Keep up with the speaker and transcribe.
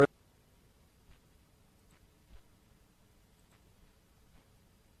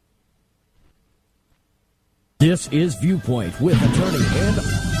This is Viewpoint with attorney and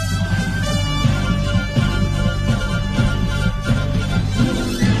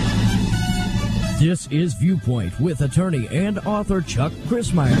This is Viewpoint with attorney and author Chuck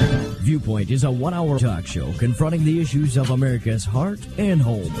Crismier. Viewpoint is a 1-hour talk show confronting the issues of America's heart and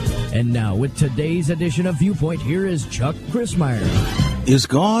home. And now with today's edition of Viewpoint, here is Chuck Crismier. Is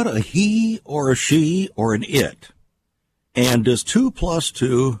God a he or a she or an it? And does 2 plus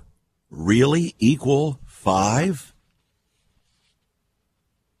 2 really equal 5?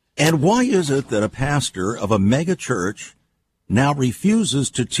 And why is it that a pastor of a mega church now refuses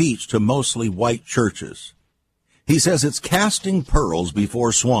to teach to mostly white churches? He says it's casting pearls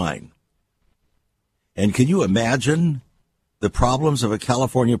before swine. And can you imagine the problems of a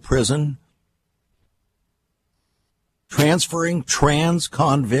California prison transferring trans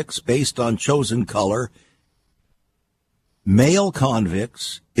convicts based on chosen color, male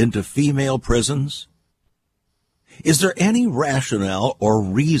convicts into female prisons? Is there any rationale or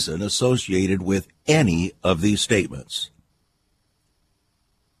reason associated with any of these statements?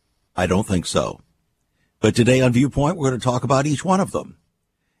 I don't think so. But today on Viewpoint, we're going to talk about each one of them.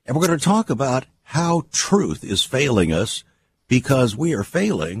 And we're going to talk about how truth is failing us because we are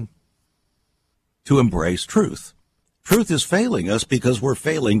failing to embrace truth. Truth is failing us because we're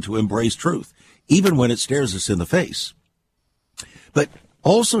failing to embrace truth, even when it stares us in the face. But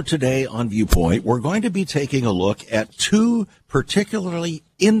also today on Viewpoint, we're going to be taking a look at 2 particularly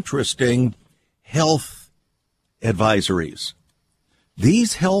interesting health advisories.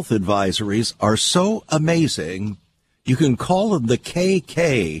 These health advisories are so amazing, you can call them the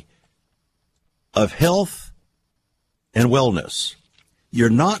KK of health and wellness. You're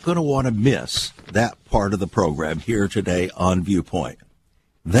not going to want to miss that part of the program here today on Viewpoint.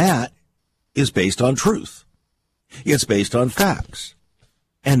 That is based on truth. It's based on facts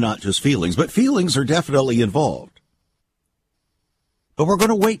and not just feelings, but feelings are definitely involved. But we're going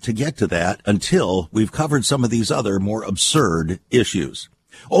to wait to get to that until we've covered some of these other more absurd issues.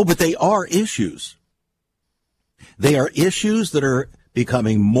 Oh, but they are issues. They are issues that are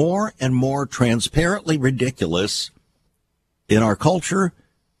becoming more and more transparently ridiculous in our culture,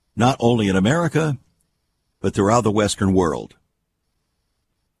 not only in America, but throughout the Western world.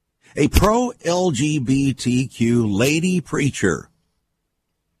 A pro-LGBTQ lady preacher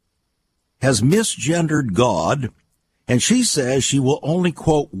has misgendered God, and she says she will only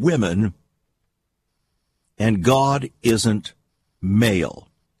quote women, and God isn't male.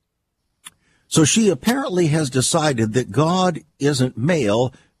 So she apparently has decided that God isn't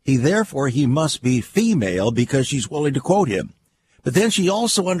male, therefore he must be female because she's willing to quote him. But then she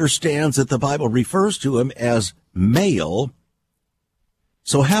also understands that the Bible refers to him as male,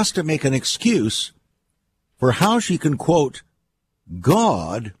 so has to make an excuse for how she can quote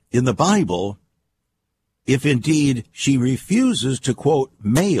God in the Bible if indeed she refuses to quote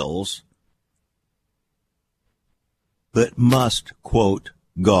males, but must quote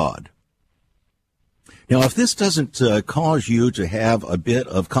God. Now, if this doesn't cause you to have a bit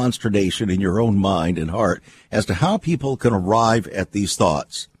of consternation in your own mind and heart as to how people can arrive at these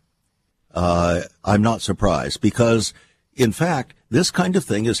thoughts, I'm not surprised because, in fact, this kind of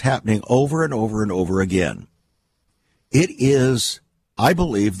thing is happening over and over and over again. It is, I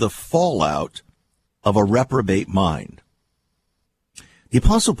believe, the fallout of a reprobate mind. The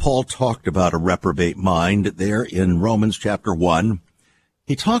Apostle Paul talked about a reprobate mind there in Romans chapter 1.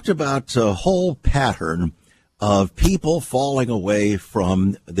 He talked about a whole pattern of people falling away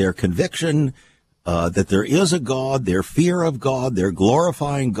from their conviction that there is a God, their fear of God, their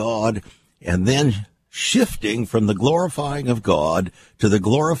glorifying God, and then shifting from the glorifying of God to the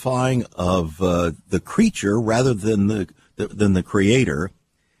glorifying of the creature rather than the Creator,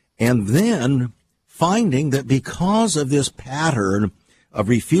 and then finding that because of this pattern of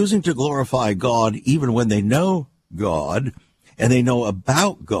refusing to glorify God even when they know God, and they know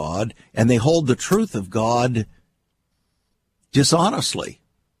about God, and they hold the truth of God dishonestly.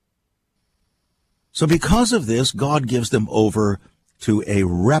 So because of this, God gives them over to a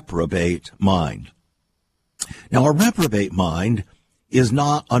reprobate mind. Now, a reprobate mind is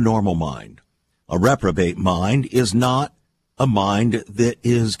not a normal mind. A reprobate mind is not a mind that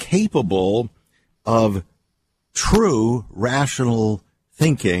is capable of true, rational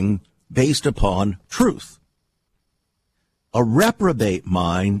thinking based upon truth. A reprobate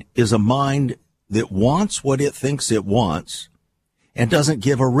mind is a mind that wants what it thinks it wants and doesn't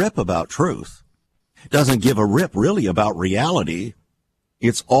give a rip about truth, doesn't give a rip really about reality.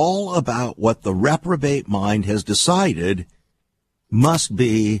 It's all about what the reprobate mind has decided must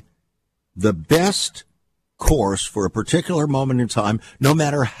be the best course for a particular moment in time, no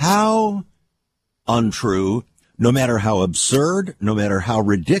matter how untrue no matter how absurd, no matter how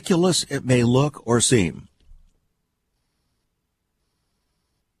ridiculous it may look or seem.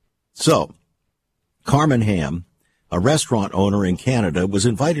 So, Carmen Ham, a restaurant owner in Canada, was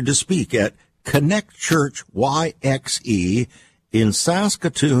invited to speak at Connect Church YXE in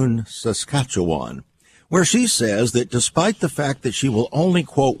Saskatoon, Saskatchewan, where she says that despite the fact that she will only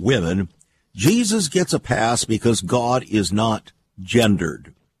quote women, Jesus gets a pass because God is not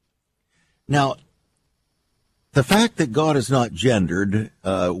gendered. Now, the fact that God is not gendered,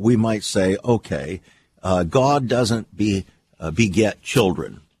 we might say, okay, God doesn't beget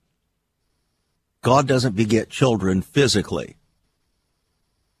children. God doesn't beget children physically.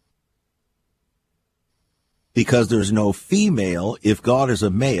 Because there's no female. If God is a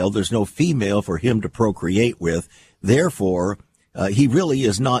male, there's no female for him to procreate with. Therefore, he really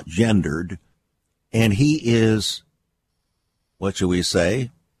is not gendered, and he is, what shall we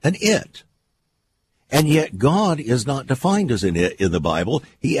say, an it. And yet God is not defined as an it in the Bible.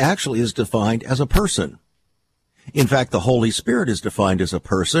 He actually is defined as a person. In fact, the Holy Spirit is defined as a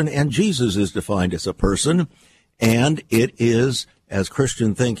person, and Jesus is defined as a person, and it is, as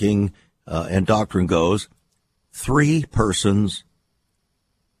Christian thinking and doctrine goes, 3 persons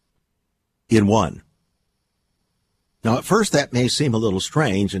in one. Now, at first that may seem a little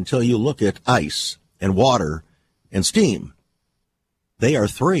strange until you look at ice and water and steam. They are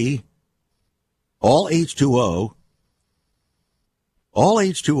 3, all H2O,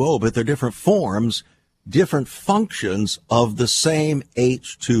 but they're different forms, different functions of the same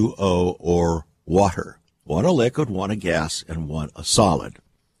H2O or water. One a liquid, one a gas, and one a solid.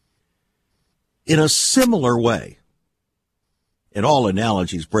 In a similar way, and all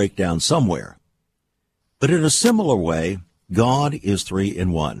analogies break down somewhere, but in a similar way, God is 3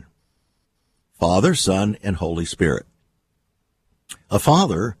 in 1. Father, Son, and Holy Spirit. A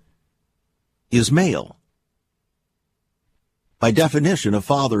father is male. By definition, a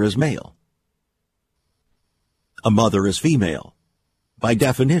father is male. A mother is female, by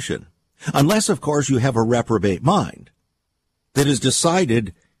definition. Unless, of course, you have a reprobate mind that has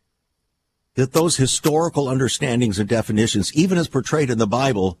decided that those historical understandings and definitions, even as portrayed in the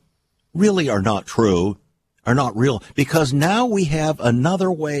Bible, really are not true, are not real, because now we have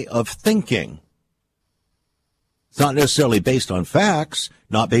another way of thinking. It's not necessarily based on facts,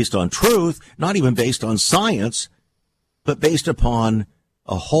 not based on truth, not even based on science, but based upon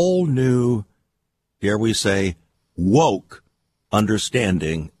a whole new, dare we say, woke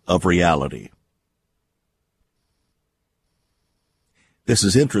understanding of reality. This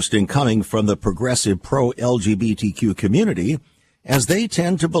is interesting coming from the progressive pro-LGBTQ community, as they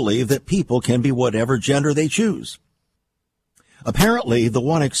tend to believe that people can be whatever gender they choose. Apparently, the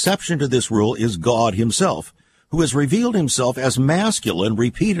one exception to this rule is God himself, who has revealed himself as masculine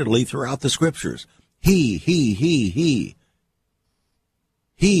repeatedly throughout the scriptures. He,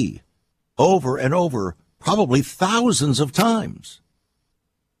 over and over, probably thousands of times.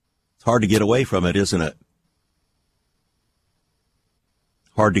 It's hard to get away from it, isn't it?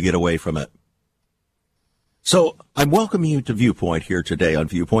 Hard to get away from it. So I'm welcoming you to Viewpoint here today on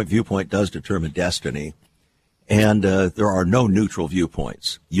Viewpoint. Viewpoint does determine destiny, and there are no neutral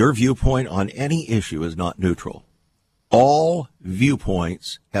viewpoints. Your viewpoint on any issue is not neutral. All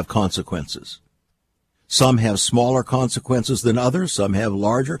viewpoints have consequences. Some have smaller consequences than others. Some have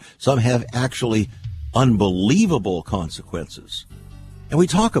larger. Some have actually unbelievable consequences. And we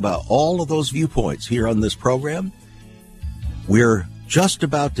talk about all of those viewpoints here on this program. We're just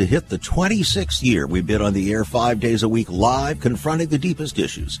about to hit the 26th year we've been on the air 5 days a week live, confronting the deepest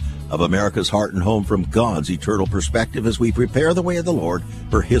issues of America's heart and home from God's eternal perspective as we prepare the way of the Lord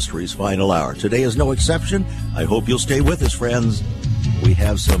for history's final hour. Today is no exception. I hope you'll stay with us, friends. We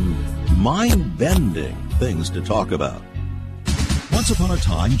have some mind-bending things to talk about. Once upon a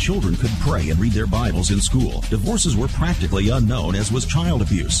time, children could pray and read their Bibles in school. Divorces were practically unknown, as was child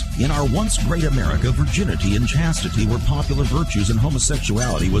abuse. In our once great America, virginity and chastity were popular virtues, and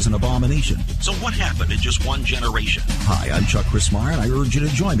homosexuality was an abomination. So what happened in just one generation? Hi, I'm Chuck Chrismeyer, and I urge you to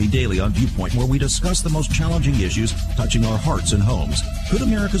join me daily on Viewpoint, where we discuss the most challenging issues touching our hearts and homes. Could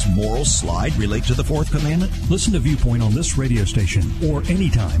America's moral slide relate to the Fourth Commandment? Listen to Viewpoint on this radio station or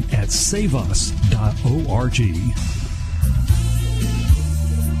anytime at saveus.org.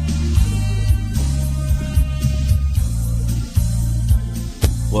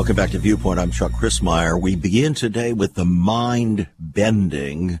 Welcome back to Viewpoint. I'm Chuck Chrismeyer. We begin today with the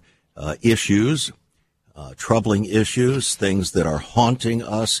mind-bending issues, troubling issues, things that are haunting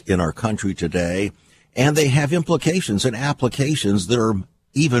us in our country today, and they have implications and applications that are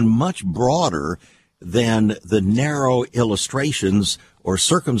even much broader than the narrow illustrations or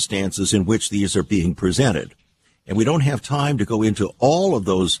circumstances in which these are being presented. And we don't have time to go into all of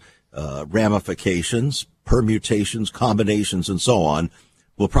those ramifications, permutations, combinations, and so on.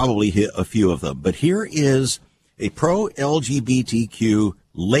 We'll probably hit a few of them. But here is a pro-LGBTQ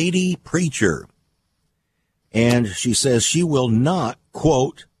lady preacher. And she says she will not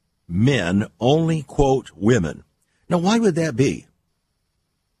quote men, only quote women. Now, why would that be?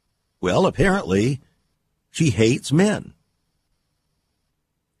 Well, apparently, she hates men.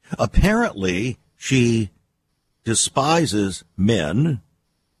 Apparently, she despises men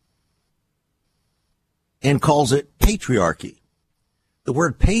and calls it patriarchy. The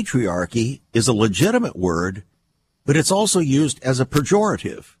word patriarchy is a legitimate word, but it's also used as a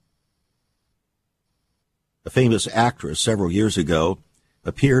pejorative. A famous actress several years ago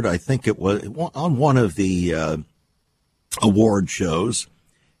appeared, I think it was, on one of the award shows,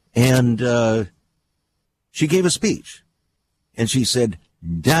 and she gave a speech, and she said,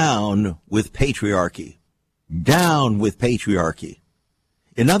 "Down with patriarchy. Down with patriarchy."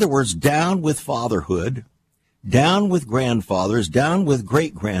 In other words, down with fatherhood, down with grandfathers, down with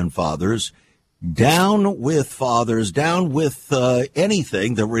great-grandfathers, down with fathers, down with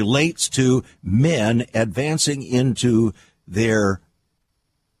anything that relates to men advancing into their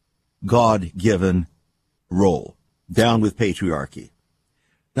God-given role. Down with patriarchy.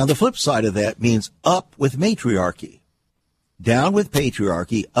 Now, the flip side of that means up with matriarchy. Down with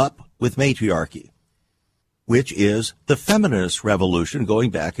patriarchy, up with matriarchy, which is the feminist revolution going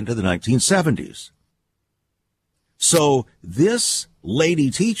back into the 1970s. So this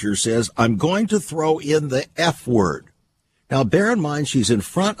lady teacher says, I'm going to throw in the F word. Now, bear in mind, she's in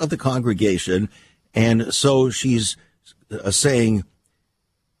front of the congregation, and so she's saying,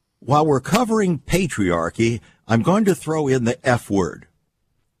 while we're covering patriarchy, I'm going to throw in the F word.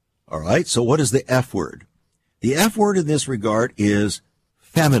 All right, so what is the F word? The F word in this regard is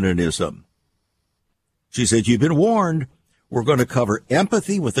feminism. She said, you've been warned. We're going to cover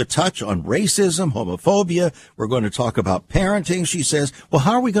empathy with a touch on racism, homophobia. We're going to talk about parenting. She says, well,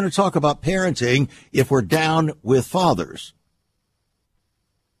 how are we going to talk about parenting if we're down with fathers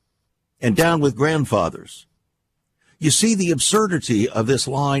and down with grandfathers? You see the absurdity of this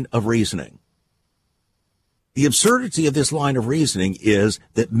line of reasoning. The absurdity of this line of reasoning is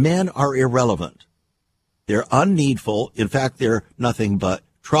that men are irrelevant. They're unneedful. In fact, they're nothing but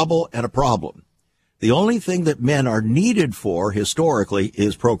trouble and a problem. The only thing that men are needed for historically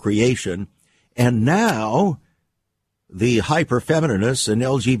is procreation. And now the hyper-feminists and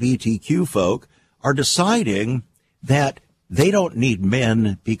LGBTQ folk are deciding that they don't need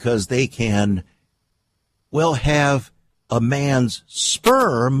men because they can, well, have a man's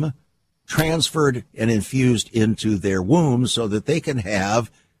sperm transferred and infused into their womb so that they can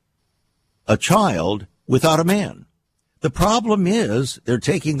have a child without a man. The problem is they're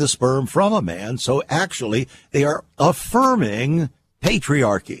taking the sperm from a man, so actually they are affirming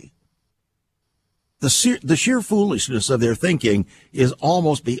patriarchy. The sheer foolishness of their thinking is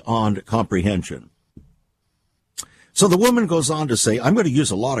almost beyond comprehension. So the woman goes on to say, I'm going to use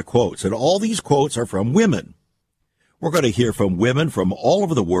a lot of quotes, and all these quotes are from women. We're going to hear from women from all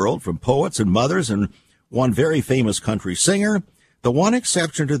over the world, from poets and mothers and one very famous country singer. The one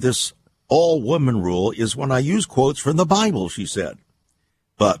exception to this all-woman rule is when I use quotes from the Bible, she said.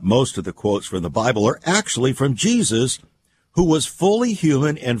 But most of the quotes from the Bible are actually from Jesus, who was fully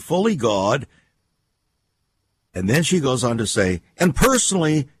human and fully God. And then she goes on to say, and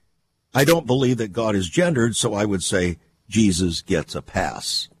personally, I don't believe that God is gendered, so I would say Jesus gets a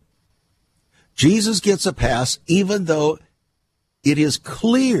pass. Jesus gets a pass even though it is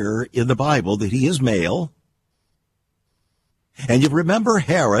clear in the Bible that he is male. And you remember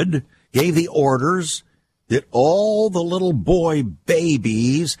Herod gave the orders that all the little boy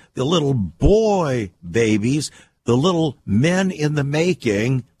babies, the little men in the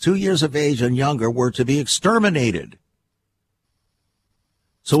making, 2 years of age and younger, were to be exterminated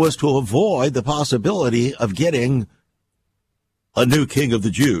so as to avoid the possibility of getting a new king of the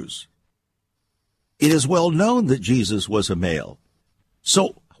Jews. It is well known that Jesus was a male.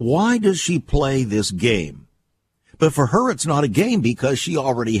 So why does she play this game? But for her, it's not a game because she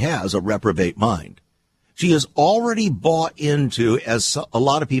already has a reprobate mind. She has already bought into, as a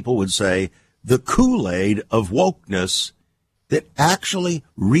lot of people would say, the Kool-Aid of wokeness that actually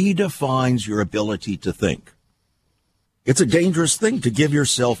redefines your ability to think. It's a dangerous thing to give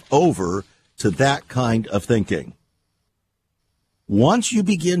yourself over to that kind of thinking. Once you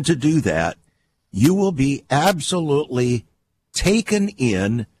begin to do that, you will be absolutely taken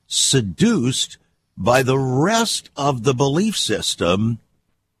in, seduced by the rest of the belief system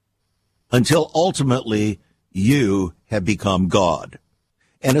until ultimately you have become God.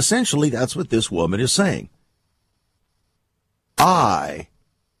 And essentially that's what this woman is saying. I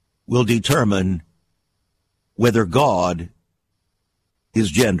will determine whether God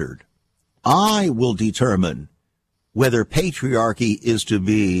is gendered. I will determine whether patriarchy is to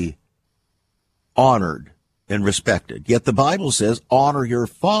be honored and respected. Yet the Bible says, honor your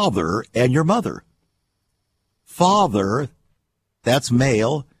father and your mother. Father, that's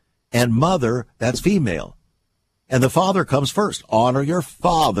male, and mother, that's female. And the father comes first. Honor your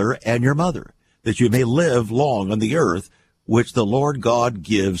father and your mother, that you may live long on the earth, which the Lord God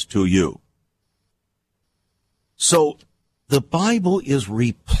gives to you. So the Bible is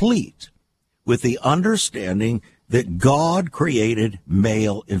replete with the understanding that God created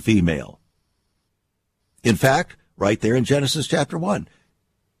male and female. In fact, right there in Genesis chapter 1,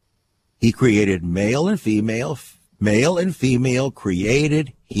 he created male and female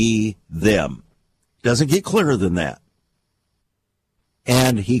created he them. Doesn't get clearer than that.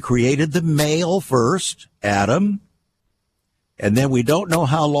 And he created the male first, Adam. And then we don't know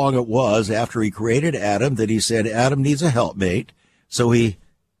how long it was after he created Adam that he said Adam needs a helpmate. So he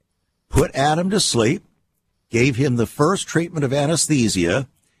put Adam to sleep, gave him the first treatment of anesthesia,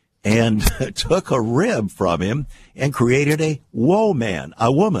 and took a rib from him and created a woman,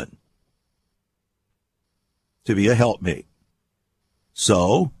 a woman, to be a helpmate.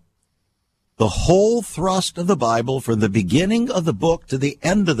 So the whole thrust of the Bible, from the beginning of the book to the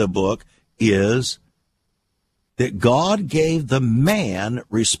end of the book, is that God gave the man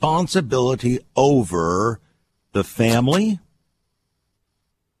responsibility over the family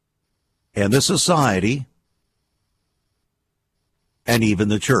and the society and even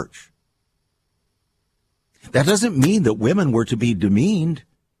the church. That doesn't mean that women were to be demeaned.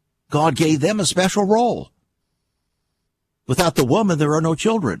 God gave them a special role. Without the woman, there are no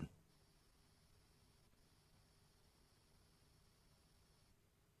children.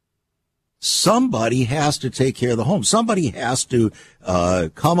 Somebody has to take care of the home. Somebody has to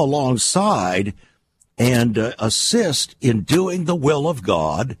come alongside and assist in doing the will of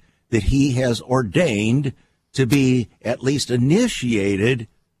God that he has ordained to be at least initiated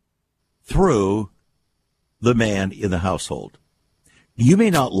through the man in the household. You may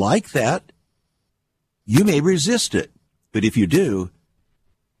not like that. You may resist it. But if you do,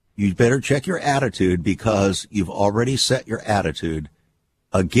 you'd better check your attitude, because you've already set your attitude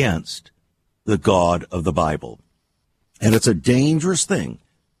against the God of the Bible. And it's a dangerous thing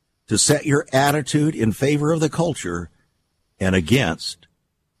to set your attitude in favor of the culture and against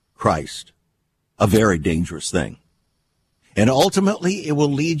Christ. A very dangerous thing. And ultimately, it will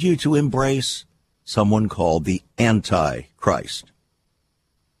lead you to embrace someone called the Antichrist.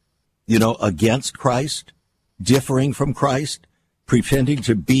 You know, against Christ, differing from Christ, pretending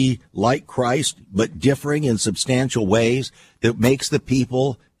to be like Christ, but differing in substantial ways that makes the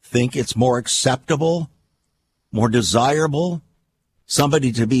people think it's more acceptable, more desirable,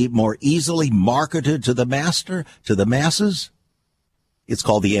 somebody to be more easily marketed to the master, to the masses. It's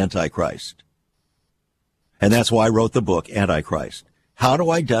called the Antichrist. And that's why I wrote the book, Antichrist, How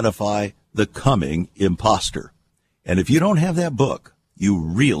to Identify the Coming Imposter. And if you don't have that book, you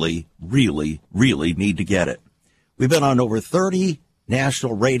really, really, really need to get it. We've been on over 30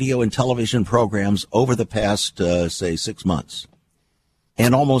 national radio and television programs over the past, 6 months.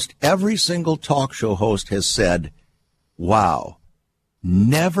 And almost every single talk show host has said, wow,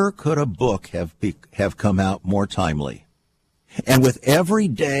 never could a book have come out more timely. And with every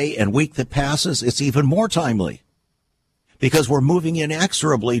day and week that passes, it's even more timely, because we're moving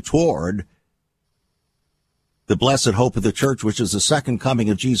inexorably toward the blessed hope of the church, which is the second coming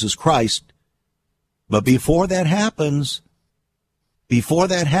of Jesus Christ. But before that happens, there's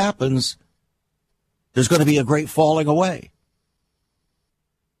going to be a great falling away.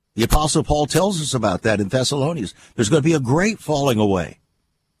 The Apostle Paul tells us about that in Thessalonians. There's going to be a great falling away.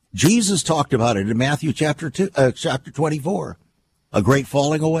 Jesus talked about it in Matthew chapter 24, a great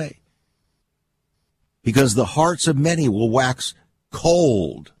falling away. Because the hearts of many will wax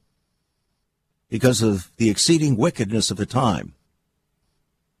cold because of the exceeding wickedness of the time.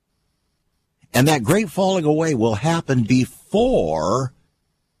 And that great falling away will happen before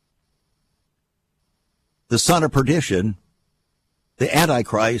the son of perdition, the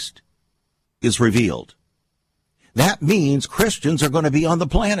Antichrist, is revealed. That means Christians are going to be on the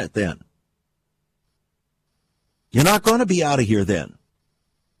planet then. You're not going to be out of here then.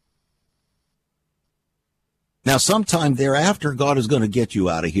 Now, sometime thereafter, God is going to get you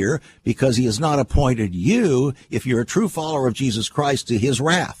out of here, because he has not appointed you, if you're a true follower of Jesus Christ, to his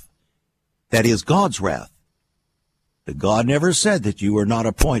wrath. That is God's wrath. But God never said that you were not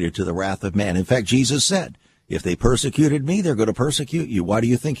appointed to the wrath of man. In fact, Jesus said, if they persecuted me, they're going to persecute you. Why do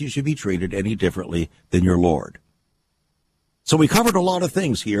you think you should be treated any differently than your Lord? So we covered a lot of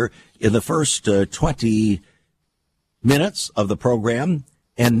things here in the first 20 minutes of the program,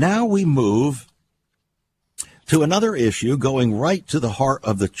 and now we move to another issue, going right to the heart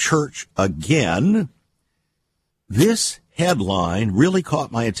of the church again. This headline really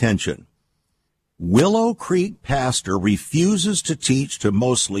caught my attention. Willow Creek pastor refuses to teach to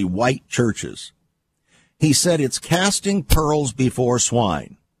mostly white churches. He said it's casting pearls before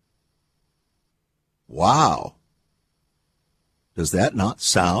swine. Wow. Does that not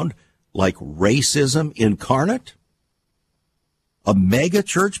sound like racism incarnate? A mega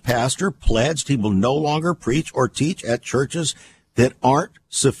church pastor pledged he will no longer preach or teach at churches that aren't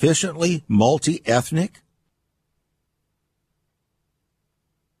sufficiently multi-ethnic?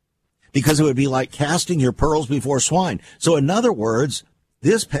 Because it would be like casting your pearls before swine. So in other words,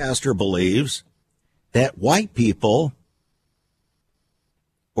 this pastor believes that white people,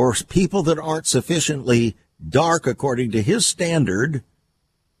 or people that aren't sufficiently dark according to his standard,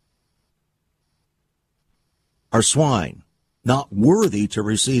 are swine, not worthy to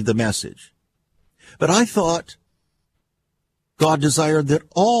receive the message. But I thought God desired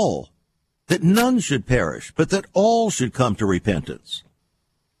that none should perish, but that all should come to repentance.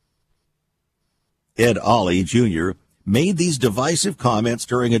 Ed Ollie, Jr., made these divisive comments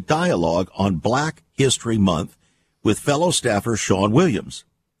during a dialogue on Black History Month with fellow staffer Sean Williams.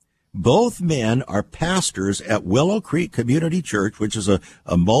 Both men are pastors at Willow Creek Community Church, which is a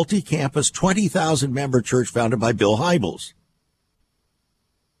multi-campus, 20,000-member church founded by Bill Hybels.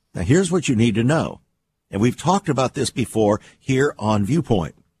 Now, here's what you need to know, and we've talked about this before here on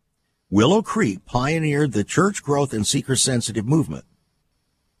Viewpoint. Willow Creek pioneered the church growth and seeker-sensitive movement,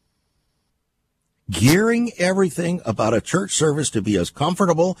 gearing everything about a church service to be as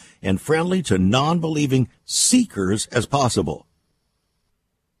comfortable and friendly to non-believing seekers as possible.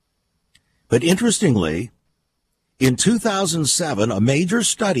 But interestingly, in 2007, a major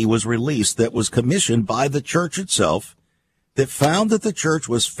study was released that was commissioned by the church itself that found that the church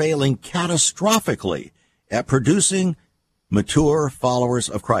was failing catastrophically at producing mature followers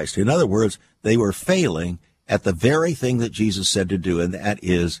of Christ. In other words, they were failing at the very thing that Jesus said to do, and that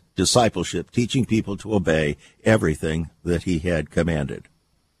is discipleship, teaching people to obey everything that he had commanded.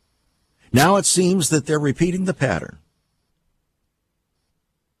 Now it seems that they're repeating the pattern.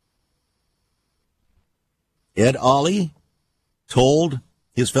 Ed Ollie told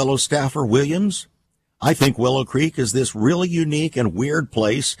his fellow staffer Williams, I think Willow Creek is this really unique and weird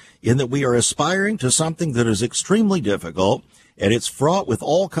place in that we are aspiring to something that is extremely difficult, and it's fraught with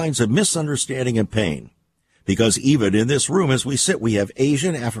all kinds of misunderstanding and pain. Because even in this room as we sit, we have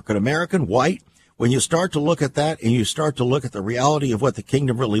Asian, African American, white. When you start to look at that and you start to look at the reality of what the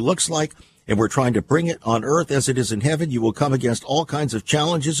kingdom really looks like, and we're trying to bring it on earth as it is in heaven, you will come against all kinds of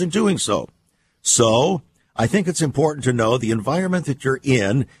challenges in doing so. So I think it's important to know the environment that you're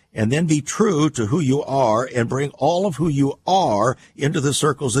in and then be true to who you are and bring all of who you are into the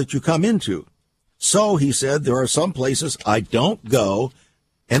circles that you come into. So, he said, there are some places I don't go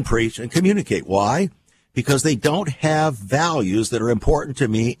and preach and communicate. Why? Because they don't have values that are important to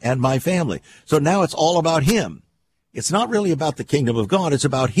me and my family. So now it's all about him. It's not really about the kingdom of God. It's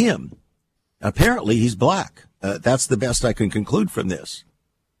about him. Apparently, he's black. That's the best I can conclude from this.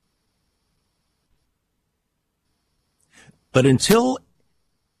 But until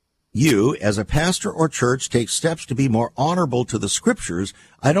you, as a pastor or church, take steps to be more honorable to the scriptures,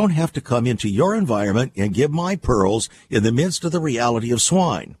 I don't have to come into your environment and give my pearls in the midst of the reality of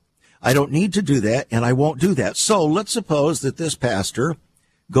swine. I don't need to do that, and I won't do that. So let's suppose that this pastor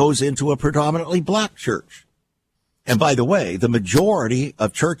goes into a predominantly black church. And by the way, the majority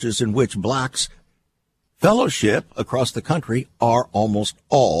of churches in which blacks fellowship across the country are almost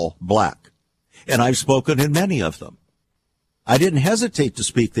all black. And I've spoken in many of them. I didn't hesitate to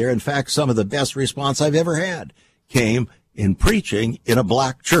speak there. In fact, some of the best response I've ever had came in preaching in a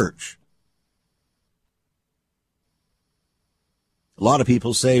black church. A lot of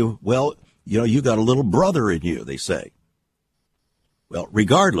people say, well, you got a little brother in you, they say. Well,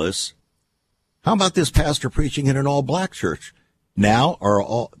 regardless, how about this pastor preaching in an all-black church? Now,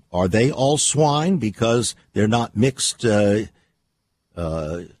 are they all swine because they're not mixed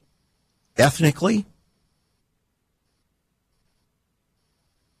ethnically?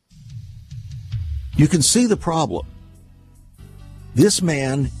 You can see the problem. This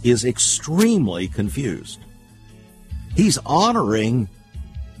man is extremely confused. He's honoring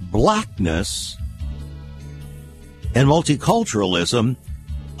blackness and multiculturalism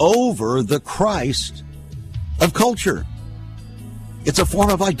over the Christ of culture. It's a form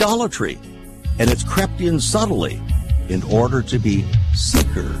of idolatry, and it's crept in subtly in order to be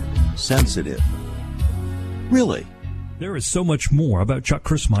seeker sensitive. Really? There is so much more about Chuck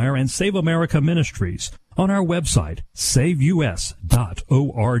Christmyer and Save America Ministries on our website, saveus.org.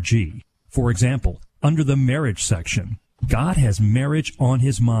 For example, under the marriage section, God has marriage on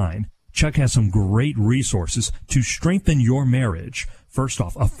his mind. Chuck has some great resources to strengthen your marriage. First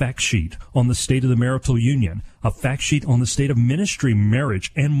off, a fact sheet on the state of the marital union, a fact sheet on the state of ministry,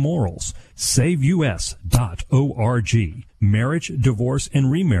 marriage, and morals. SaveUS.org. Marriage, divorce,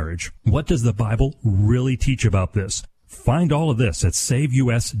 and remarriage. What does the Bible really teach about this? Find all of this at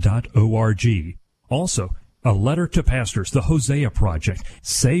SaveUS.org. Also, a letter to pastors, the Hosea Project,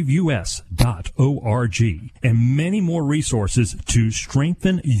 SaveUS.org, and many more resources to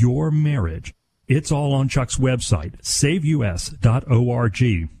strengthen your marriage. It's all on Chuck's website, SaveUS.org.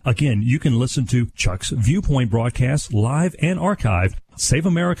 Again, you can listen to Chuck's Viewpoint broadcast live and archived. Save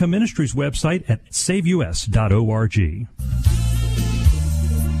America Ministries website at SaveUS.org.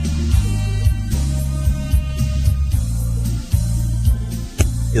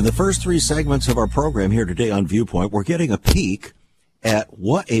 In the first three segments of our program here today on Viewpoint, we're getting a peek at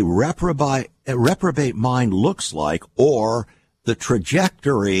what a reprobate mind looks like, or the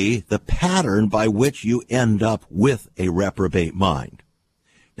trajectory, the pattern by which you end up with a reprobate mind.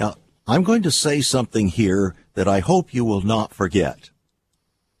 Now, I'm going to say something here that I hope you will not forget.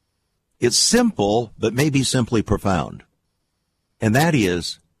 It's simple, but maybe simply profound. And that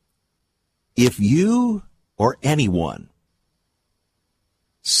is, if you or anyone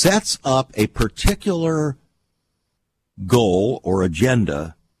sets up a particular goal or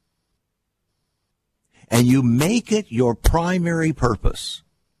agenda and you make it your primary purpose,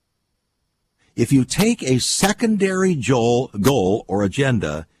 if you take a secondary goal or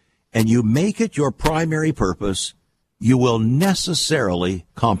agenda and you make it your primary purpose, you will necessarily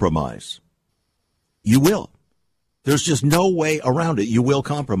compromise. You will. There's just no way around it. You will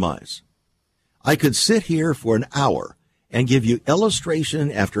compromise. I could sit here for an hour and give you illustration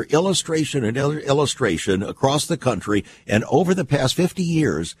after illustration and illustration across the country and over the past 50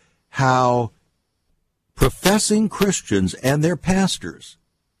 years how professing Christians and their pastors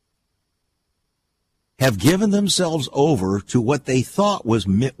have given themselves over to what they thought was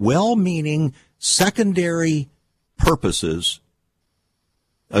well-meaning secondary purposes,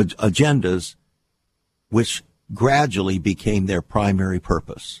 agendas, which gradually became their primary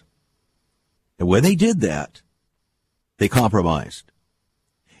purpose. And when they did that, they compromised.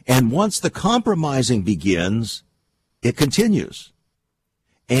 And once the compromising begins, it continues.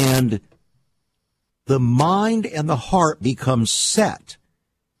 And the mind and the heart become set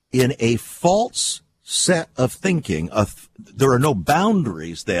in a false set of thinking. There are no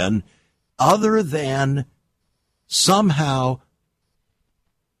boundaries then other than somehow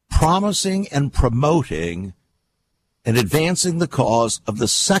promising and promoting and advancing the cause of the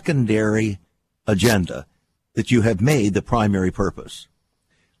secondary agenda that you have made the primary purpose.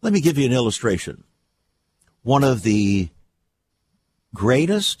 Let me give you an illustration. One of the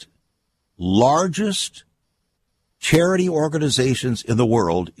greatest, largest charity organizations in the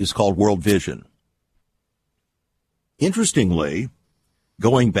world is called World Vision. Interestingly,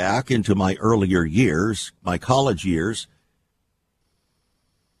 going back into my earlier years, my college years,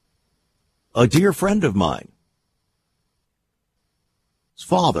 a dear friend of mine, his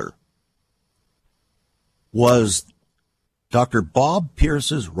father, was Dr. Bob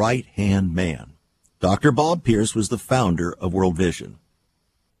Pierce's right-hand man. Dr. Bob Pierce was the founder of World Vision.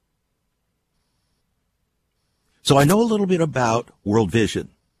 So I know a little bit about World Vision.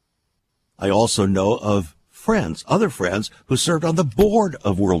 I also know of friends, other friends, who served on the board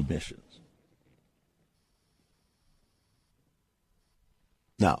of World Missions.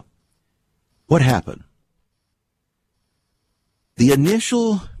 Now, what happened? The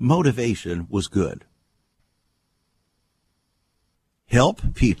initial motivation was good.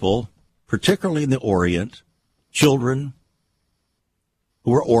 Help people, particularly in the Orient, children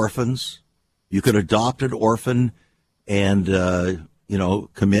who were orphans. You could adopt an orphan and,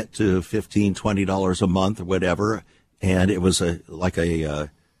 commit to $15, $20 a month or whatever. And it was like a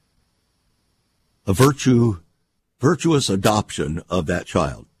virtuous adoption of that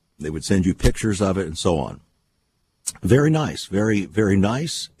child. They would send you pictures of it and so on. Very nice, very, very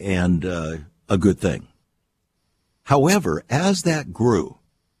nice, and a good thing. However, as that grew,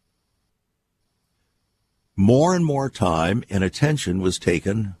 more and more time and attention was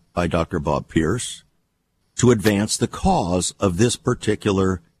taken by Dr. Bob Pierce to advance the cause of this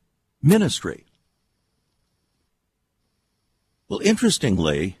particular ministry. Well,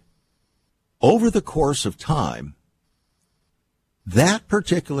 interestingly, over the course of time, that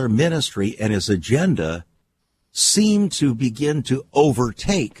particular ministry and its agenda seemed to begin to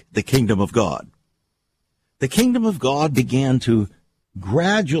overtake the kingdom of God. the kingdom of God began to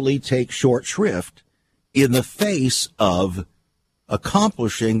gradually take short shrift in the face of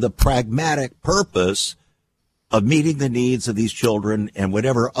accomplishing the pragmatic purpose of meeting the needs of these children and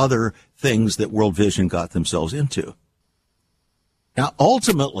whatever other things that World Vision got themselves into. Now,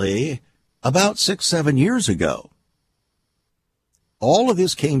 ultimately, about 6-7 years ago, all of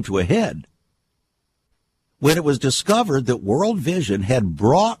this came to a head when it was discovered that World Vision had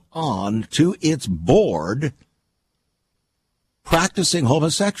brought on to its board practicing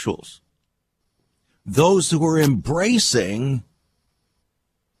homosexuals, those who were embracing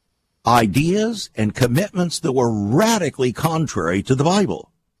ideas and commitments that were radically contrary to the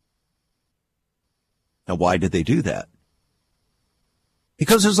Bible. Now, why did they do that?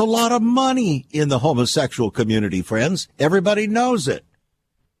 Because there's a lot of money in the homosexual community, friends. Everybody knows it.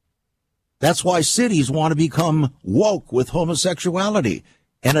 That's why cities want to become woke with homosexuality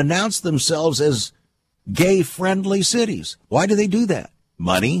and announce themselves as gay-friendly cities. Why do they do that?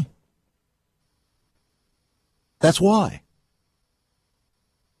 Money. That's why.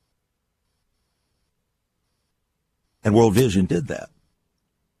 And World Vision did that.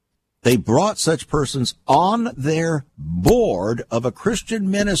 They brought such persons on their board of a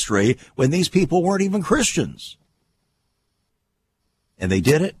Christian ministry when these people weren't even Christians. And they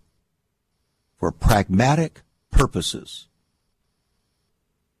did it for pragmatic purposes.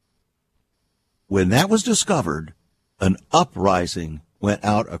 When that was discovered, an uprising went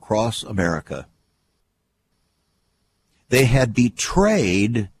out across America. They had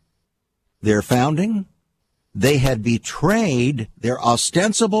betrayed their founding. They had betrayed their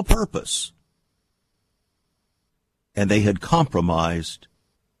ostensible purpose, and they had compromised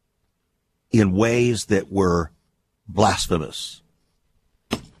in ways that were blasphemous.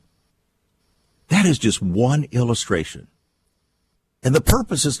 That is just one illustration. And the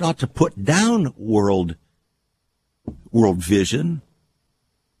purpose is not to put down World Vision.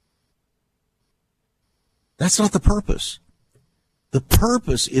 That's not the purpose. The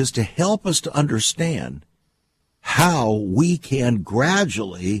purpose is to help us to understand how we can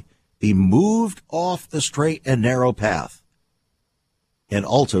gradually be moved off the straight and narrow path and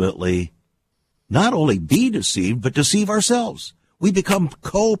ultimately not only be deceived, but deceive ourselves. We become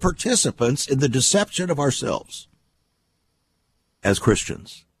co-participants in the deception of ourselves as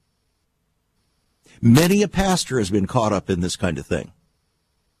Christians. Many a pastor has been caught up in this kind of thing.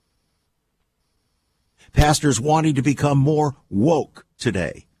 Pastors wanting to become more woke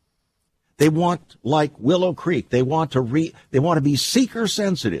today. They want, like Willow Creek, they want to be seeker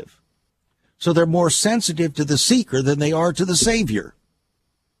sensitive. So they're more sensitive to the seeker than they are to the Savior.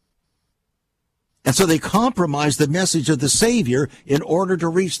 And so they compromise the message of the Savior in order to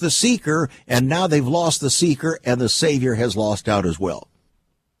reach the seeker, and now they've lost the seeker and the Savior has lost out as well.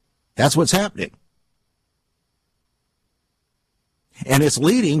 That's what's happening. And it's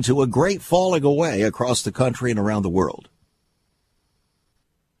leading to a great falling away across the country and around the world.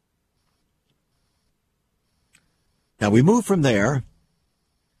 Now we move from there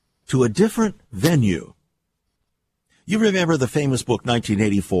to a different venue. You remember the famous book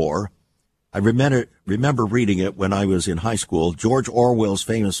 1984. I remember reading it when I was in high school, George Orwell's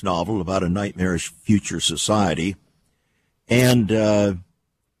famous novel about a nightmarish future society. And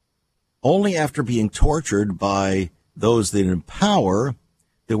only after being tortured by those that in power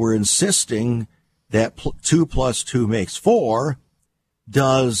that were insisting that 2 + 2 makes 4,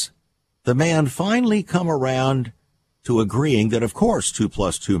 does the man finally come around to agreeing that, of course, 2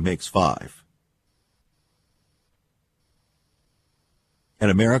 + 2 makes 5.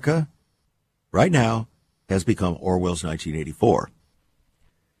 And America, right now, has become Orwell's 1984.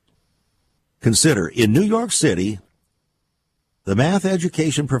 Consider, in New York City, the math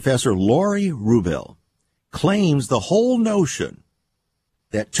education professor Laurie Rubel claims the whole notion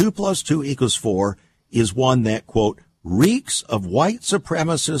that 2 + 2 = 4 is one that, quote, reeks of white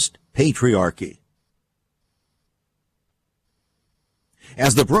supremacist patriarchy.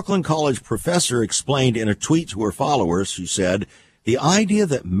 As the Brooklyn College professor explained in a tweet to her followers, she said, the idea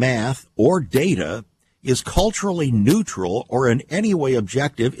that math or data is culturally neutral or in any way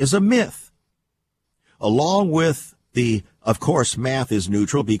objective is a myth. Along with the, of course, math is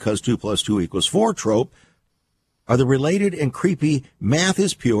neutral because 2 + 2 = 4 trope, are the related and creepy math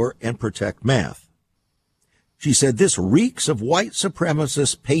is pure and protect math. She said, this reeks of white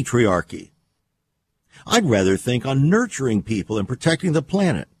supremacist patriarchy. I'd rather think on nurturing people and protecting the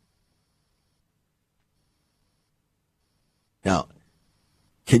planet. Now,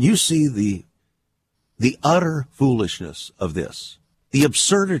 can you see the utter foolishness of this, the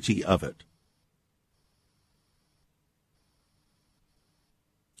absurdity of it?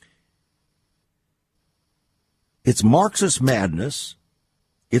 It's Marxist madness.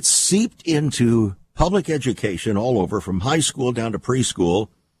 It's seeped into public education all over, from high school down to preschool.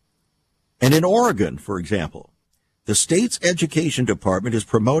 And in Oregon, for example, the state's education department is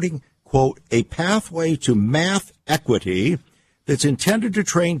promoting, quote, a pathway to math equity that's intended to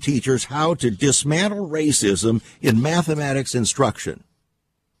train teachers how to dismantle racism in mathematics instruction.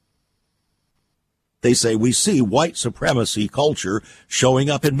 They say we see white supremacy culture showing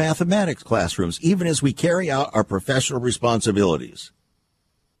up in mathematics classrooms, even as we carry out our professional responsibilities.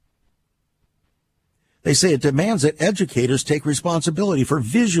 They say it demands that educators take responsibility for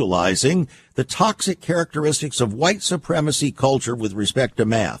visualizing the toxic characteristics of white supremacy culture with respect to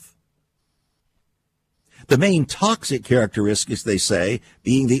math. The main toxic characteristics, they say,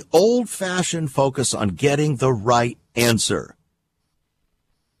 being the old-fashioned focus on getting the right answer.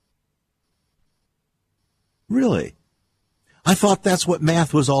 Really? I thought that's what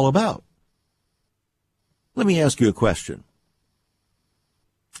math was all about. Let me ask you a question.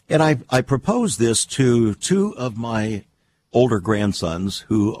 And I propose this to two of my older grandsons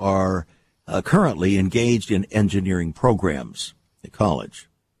who are currently engaged in engineering programs at college,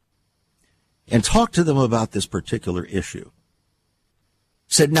 and talk to them about this particular issue.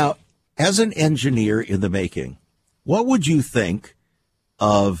 Said, now, as an engineer in the making, what would you think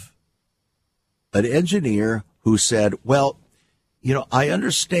of an engineer who said, well, you know, I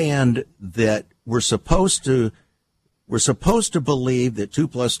understand that we're supposed to believe that 2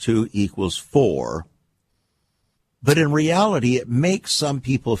 + 2 = 4, but in reality, it makes some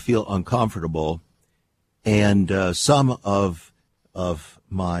people feel uncomfortable, and some of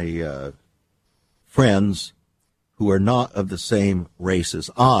my friends who are not of the same race as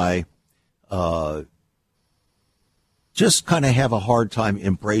I just kind of have a hard time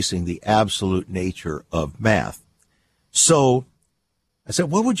embracing the absolute nature of math. So I said,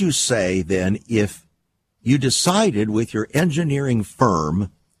 what would you say then if you decided with your engineering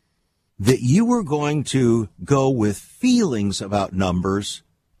firm that you were going to go with feelings about numbers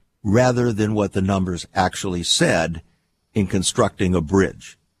rather than what the numbers actually said in constructing a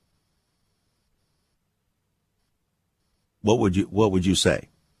bridge? What would you say?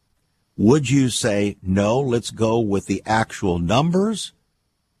 Would you say, no, let's go with the actual numbers?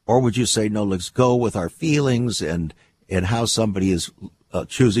 Or would you say, no, let's go with our feelings and how somebody is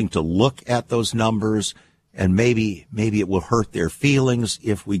choosing to look at those numbers, and maybe it will hurt their feelings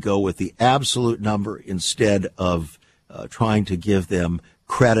if we go with the absolute number instead of trying to give them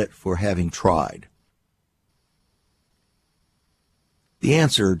credit for having tried? The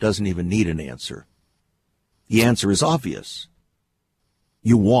answer doesn't even need an answer. The answer is obvious.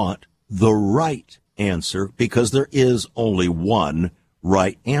 You want the right answer because there is only one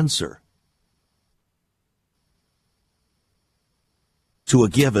right answer to a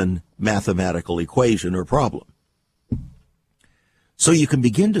given mathematical equation or problem. So you can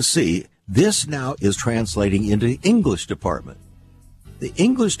begin to see this now is translating into the English department. The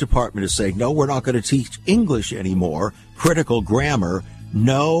English department is saying, no, we're not going to teach English anymore, critical grammar.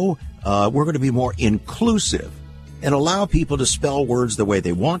 No, we're going to be more inclusive and allow people to spell words the way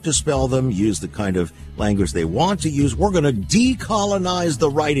they want to spell them, use the kind of language they want to use. We're going to decolonize the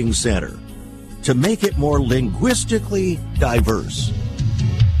writing center to make it more linguistically diverse.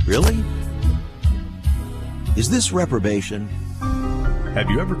 Really? Is this reprobation? Have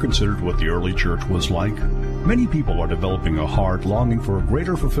you ever considered what the early church was like? Many people are developing a heart longing for a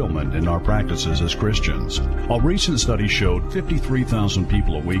greater fulfillment in our practices as Christians. A recent study showed 53,000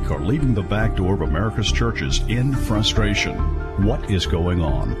 people a week are leaving the back door of America's churches in frustration. What is going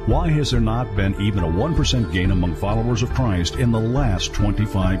on? Why has there not been even a 1% gain among followers of Christ in the last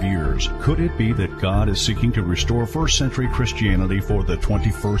 25 years? Could it be that God is seeking to restore first century Christianity for the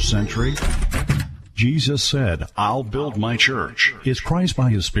 21st century? Jesus said, I'll build my church. Is Christ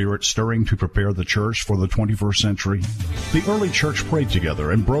by his Spirit stirring to prepare the church for the 21st century? The early church prayed together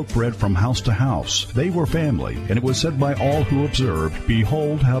and broke bread from house to house. They were family, and it was said by all who observed,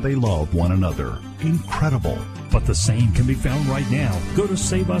 behold how they love one another. Incredible. But the same can be found right now. Go to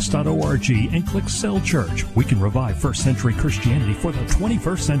saveus.org and click Cell Church. We can revive first century Christianity for the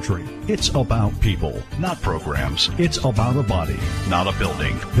 21st century. It's about people, not programs. It's about a body, not a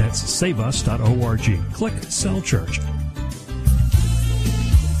building. That's saveus.org. Click Cell Church.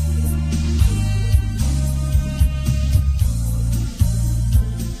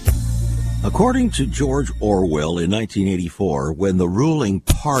 According to George Orwell in 1984, when the ruling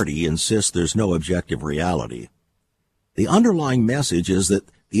party insists there's no objective reality, the underlying message is that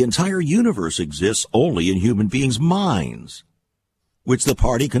the entire universe exists only in human beings' minds, which the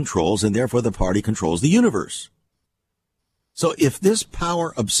party controls, and therefore the party controls the universe. So if this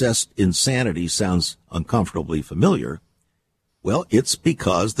power-obsessed insanity sounds uncomfortably familiar, well, it's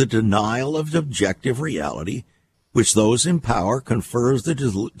because the denial of objective reality, which those in power confers the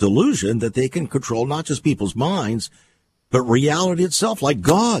delusion that they can control not just people's minds, but reality itself, like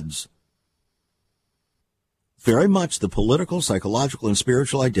gods. Very much the political, psychological, and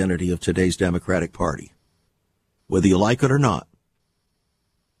spiritual identity of today's Democratic Party, whether you like it or not.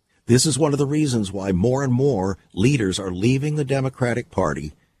 This is one of the reasons why more and more leaders are leaving the Democratic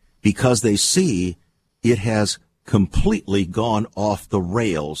Party, because they see it has completely gone off the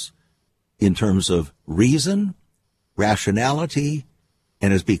rails in terms of reason, rationality,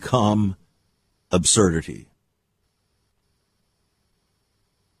 and has become absurdity.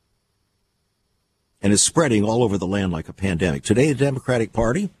 And is spreading all over the land like a pandemic. Today, the Democratic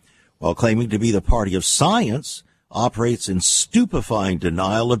Party, while claiming to be the party of science, operates in stupefying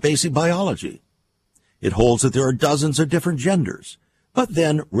denial of basic biology. It holds that there are dozens of different genders, but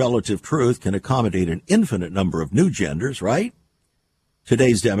then relative truth can accommodate an infinite number of new genders, right?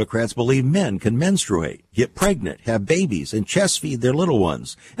 Today's Democrats believe men can menstruate, get pregnant, have babies, and chest feed their little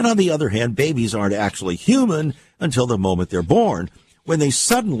ones. And on the other hand, babies aren't actually human until the moment they're born, when they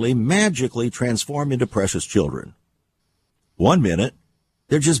suddenly magically transform into precious children. 1 minute,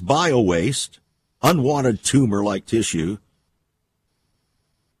 they're just bio-waste, unwanted tumor-like tissue,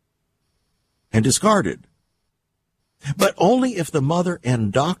 and discarded. But only if the mother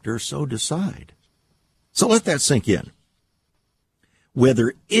and doctor so decide. So let that sink in.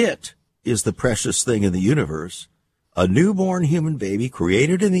 Whether it is the precious thing in the universe, a newborn human baby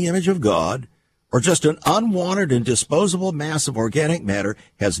created in the image of God, or just an unwanted and disposable mass of organic matter,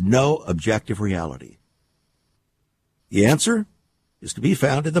 has no objective reality. The answer is to be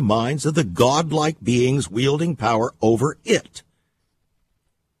found in the minds of the godlike beings wielding power over it.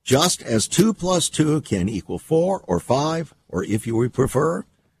 Just as 2 + 2 can equal 4 or 5, or if you would prefer,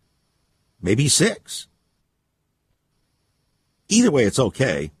 maybe 6. Either way, it's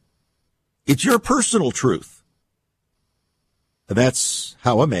okay. It's your personal truth. And that's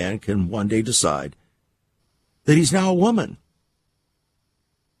how a man can one day decide that he's now a woman.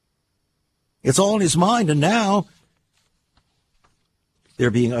 It's all in his mind, and now they're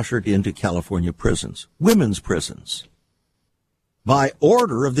being ushered into California prisons, women's prisons, by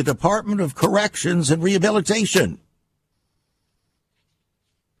order of the Department of Corrections and Rehabilitation.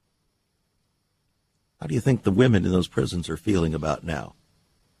 How do you think the women in those prisons are feeling about now?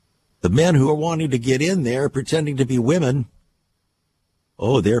 The men who are wanting to get in there pretending to be women,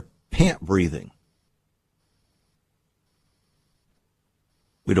 oh, they're pant-breathing.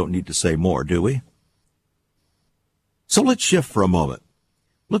 We don't need to say more, do we? So let's shift for a moment.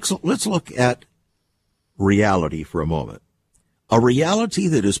 Let's look at reality for a moment. A reality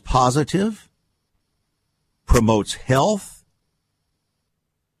that is positive, promotes health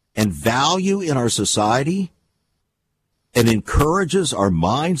and value in our society, and encourages our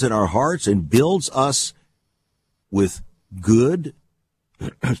minds and our hearts and builds us with good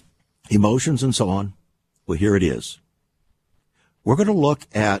emotions and so on. Well, here it is. We're going to look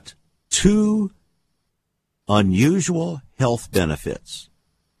at 2 unusual health benefits.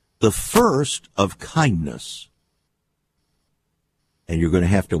 The first of kindness. And you're going to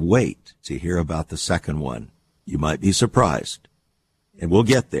have to wait to hear about the second one. You might be surprised. And we'll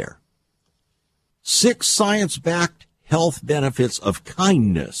get there. 6 science-backed health benefits of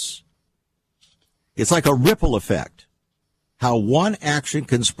kindness. It's like a ripple effect. How one action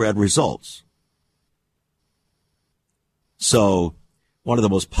can spread results. So, one of the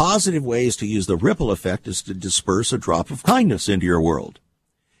most positive ways to use the ripple effect is to disperse a drop of kindness into your world.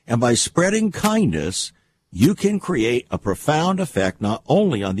 And by spreading kindness, you can create a profound effect not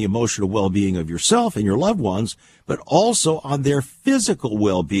only on the emotional well-being of yourself and your loved ones, but also on their physical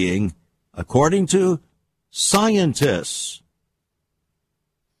well-being, according to scientists.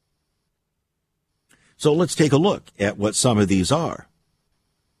 So let's take a look at what some of these are.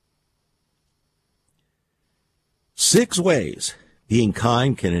 6 ways being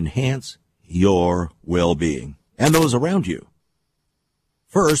kind can enhance your well-being and those around you.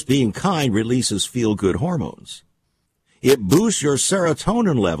 First, being kind releases feel-good hormones. It boosts your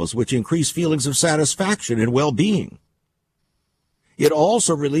serotonin levels, which increase feelings of satisfaction and well-being. It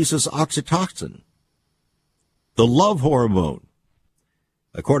also releases oxytocin, the love hormone.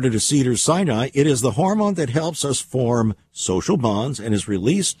 According to Cedars-Sinai, it is the hormone that helps us form social bonds and is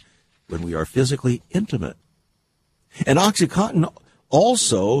released when we are physically intimate. And Oxycontin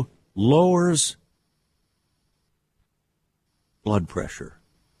also lowers blood pressure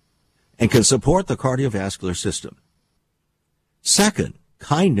and can support the cardiovascular system. Second,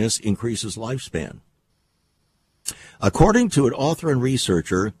 kindness increases lifespan. According to an author and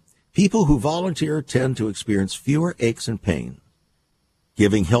researcher, people who volunteer tend to experience fewer aches and pain.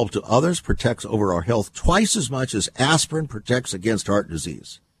 Giving help to others protects over our health twice as much as aspirin protects against heart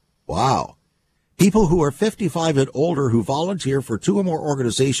disease. Wow. People who are 55 and older who volunteer for 2 or more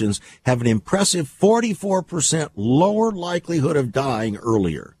organizations have an impressive 44% lower likelihood of dying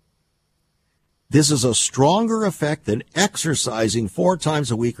earlier. This is a stronger effect than exercising 4 times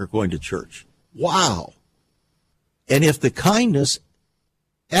a week or going to church. Wow. And if the kindness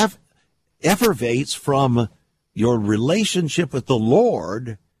effervates from your relationship with the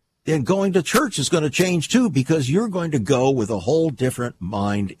Lord, then going to church is going to change too, because you're going to go with a whole different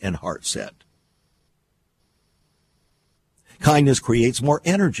mind and heart set. Kindness creates more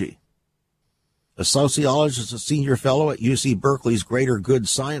energy. A sociologist, a senior fellow at UC Berkeley's Greater Good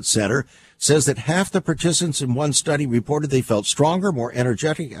Science Center, says that half the participants in one study reported they felt stronger, more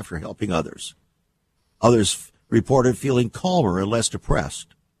energetic after helping others. Others reported feeling calmer and less depressed.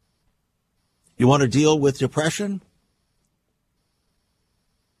 You want to deal with depression?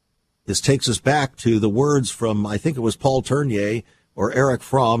 This takes us back to the words from, I think it was Paul Tournier or Eric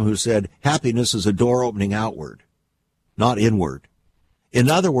Fromm, who said, happiness is a door opening outward, not inward. In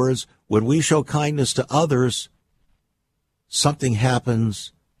other words, when we show kindness to others, something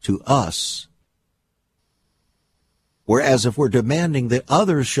happens to us. Whereas if we're demanding that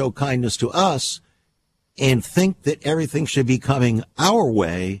others show kindness to us and think that everything should be coming our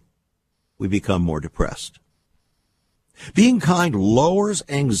way, we become more depressed. Being kind lowers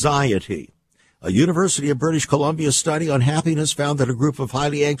anxiety. A University of British Columbia study on happiness found that a group of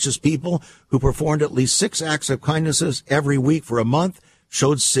highly anxious people who performed at least 6 acts of kindnesses every week for a month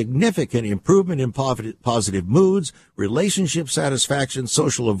showed significant improvement in positive moods, relationship satisfaction,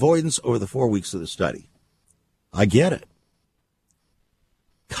 social avoidance over the 4 weeks of the study. I get it.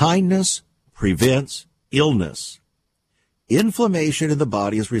 Kindness prevents illness. Inflammation in the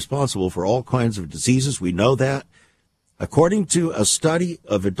body is responsible for all kinds of diseases. We know that. According to a study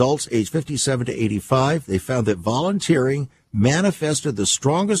of adults aged 57 to 85, they found that volunteering manifested the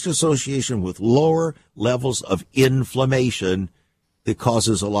strongest association with lower levels of inflammation that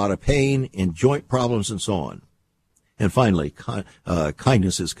causes a lot of pain and joint problems and so on. And finally,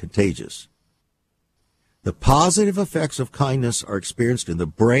 kindness is contagious. The positive effects of kindness are experienced in the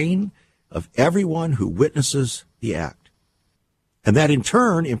brain of everyone who witnesses the act. And that in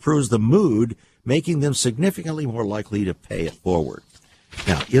turn improves the mood, making them significantly more likely to pay it forward.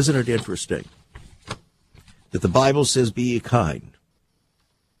 Now, isn't it interesting that the Bible says, be ye kind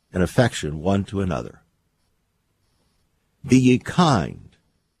and affection one to another? Be ye kind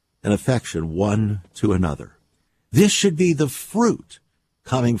and affection one to another. This should be the fruit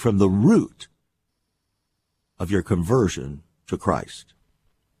coming from the root of your conversion to Christ.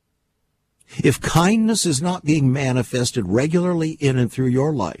 If kindness is not being manifested regularly in and through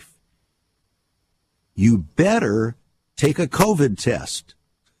your life, you better take a COVID test.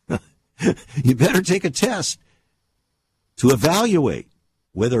 You better take a test to evaluate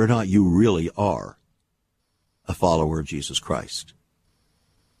whether or not you really are a follower of Jesus Christ,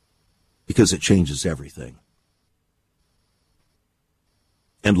 because it changes everything.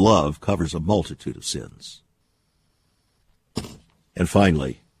 And love covers a multitude of sins. And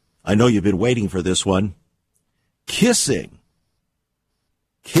finally, I know you've been waiting for this one. Kissing.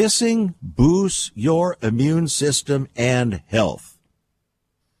 Kissing boosts your immune system and health.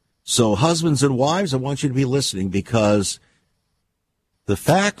 So husbands and wives, I want you to be listening, because the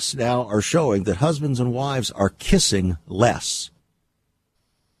facts now are showing that husbands and wives are kissing less.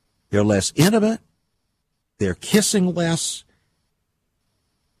 They're less intimate. They're kissing less.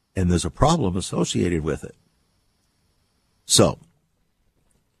 And there's a problem associated with it. So,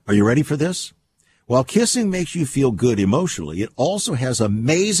 are you ready for this? While kissing makes you feel good emotionally, it also has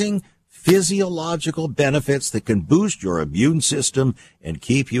amazing physiological benefits that can boost your immune system and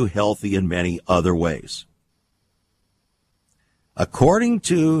keep you healthy in many other ways. According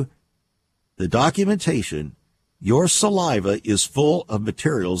to the documentation, your saliva is full of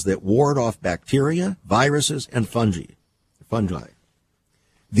materials that ward off bacteria, viruses, and fungi.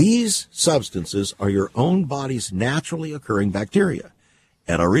 These substances are your own body's naturally occurring bacteria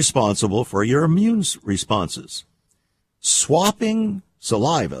and are responsible for your immune responses. Swapping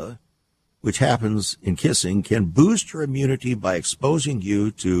saliva, which happens in kissing, can boost your immunity by exposing you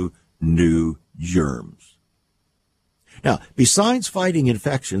to new germs. Now, besides fighting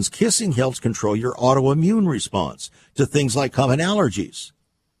infections, kissing helps control your autoimmune response to things like common allergies.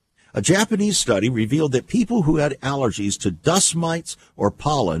 A Japanese study revealed that people who had allergies to dust mites or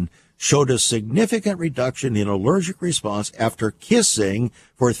pollen showed a significant reduction in allergic response after kissing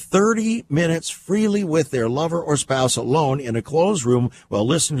for 30 minutes freely with their lover or spouse alone in a closed room while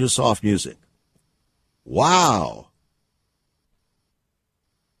listening to soft music. Wow.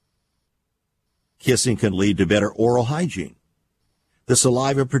 Kissing can lead to better oral hygiene. The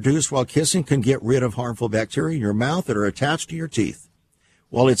saliva produced while kissing can get rid of harmful bacteria in your mouth that are attached to your teeth.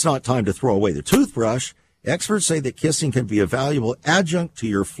 While it's not time to throw away the toothbrush, experts say that kissing can be a valuable adjunct to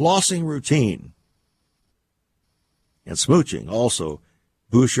your flossing routine. And smooching also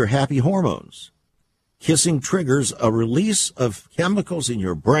boosts your happy hormones. Kissing triggers a release of chemicals in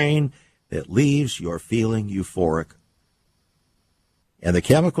your brain that leaves you feeling euphoric. And the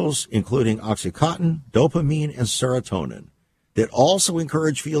chemicals, including oxytocin, dopamine, and serotonin, that also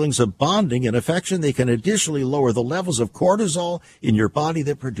encourage feelings of bonding and affection. They can additionally lower the levels of cortisol in your body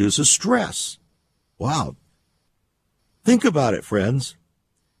that produces stress. Wow. Think about it, friends.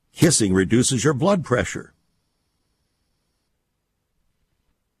 Kissing reduces your blood pressure.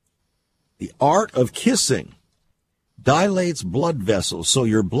 The art of kissing dilates blood vessels so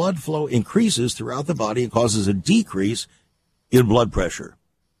your blood flow increases throughout the body and causes a decrease in blood pressure.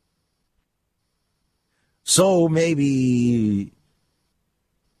 So maybe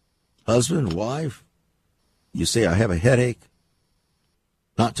husband, wife, you say, I have a headache.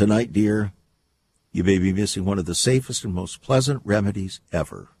 Not tonight, dear. You may be missing one of the safest and most pleasant remedies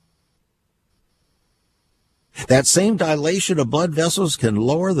ever. That same dilation of blood vessels can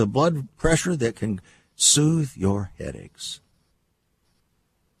lower the blood pressure that can soothe your headaches.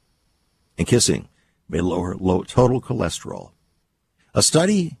 And kissing may lower total cholesterol. A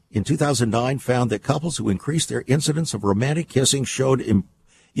study in 2009 found that couples who increased their incidence of romantic kissing showed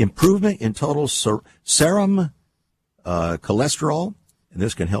improvement in total serum cholesterol, and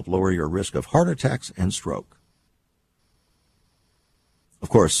this can help lower your risk of heart attacks and stroke. Of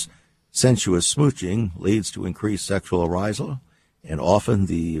course, sensuous smooching leads to increased sexual arousal and often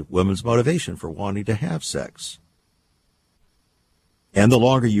the woman's motivation for wanting to have sex. And the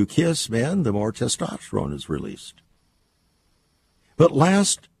longer you kiss, men, the more testosterone is released. But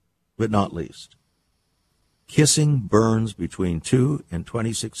last but not least, kissing burns between 2 and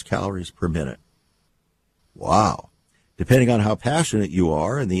 26 calories per minute. Wow. Depending on how passionate you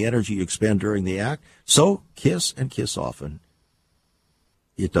are and the energy you expend during the act, so kiss and kiss often.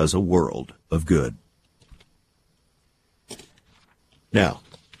 It does a world of good. Now,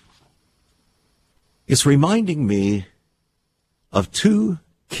 it's reminding me of 2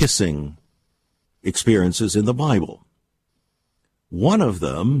 kissing experiences in the Bible. One of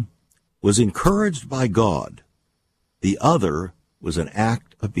them was encouraged by God. The other was an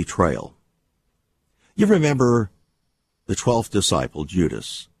act of betrayal. You remember the 12th disciple,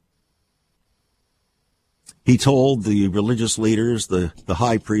 Judas. He told the religious leaders, the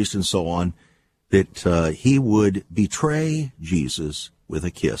high priest and so on, that he would betray Jesus with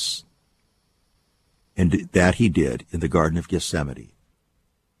a kiss. And that he did in the Garden of Gethsemane.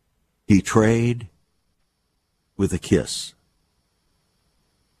 He betrayed with a kiss.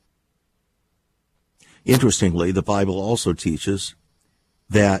 Interestingly, the Bible also teaches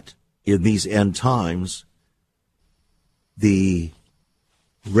that in these end times, the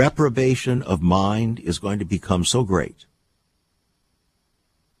reprobation of mind is going to become so great.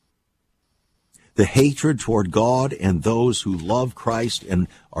 The hatred toward God and those who love Christ and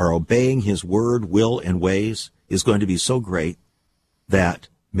are obeying his word, will, and ways is going to be so great that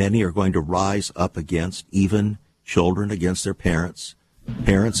many are going to rise up against even children against their parents,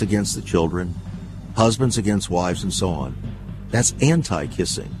 parents against the children, husbands against wives, and so on. That's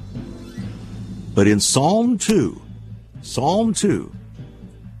anti-kissing. But in Psalm 2,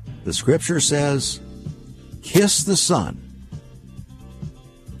 the scripture says, kiss the Son.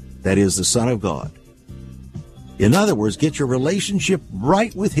 That is the Son of God. In other words, get your relationship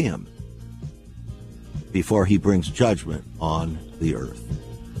right with him before he brings judgment on the earth.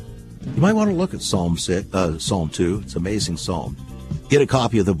 You might want to look at Psalm 2. It's an amazing psalm. Get a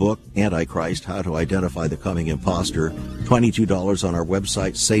copy of the book, Antichrist, How to Identify the Coming Imposter. $22 on our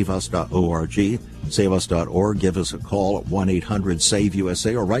website, saveus.org. Saveus.org. Give us a call at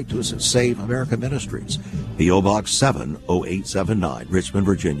 1-800-SAVE-USA or write to us at Save America Ministries. P.O. Box 70879, Richmond,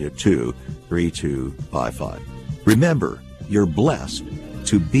 Virginia 23255. Remember, you're blessed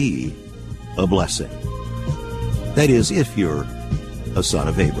to be a blessing. That is, if you're a son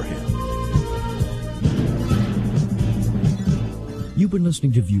of Abraham. You've been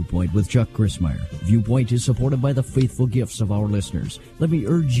listening to Viewpoint with Chuck Christmeyer. Viewpoint is supported by the faithful gifts of our listeners. Let me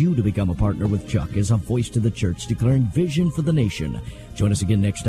urge you to become a partner with Chuck as a voice to the church declaring vision for the nation. Join us again next time.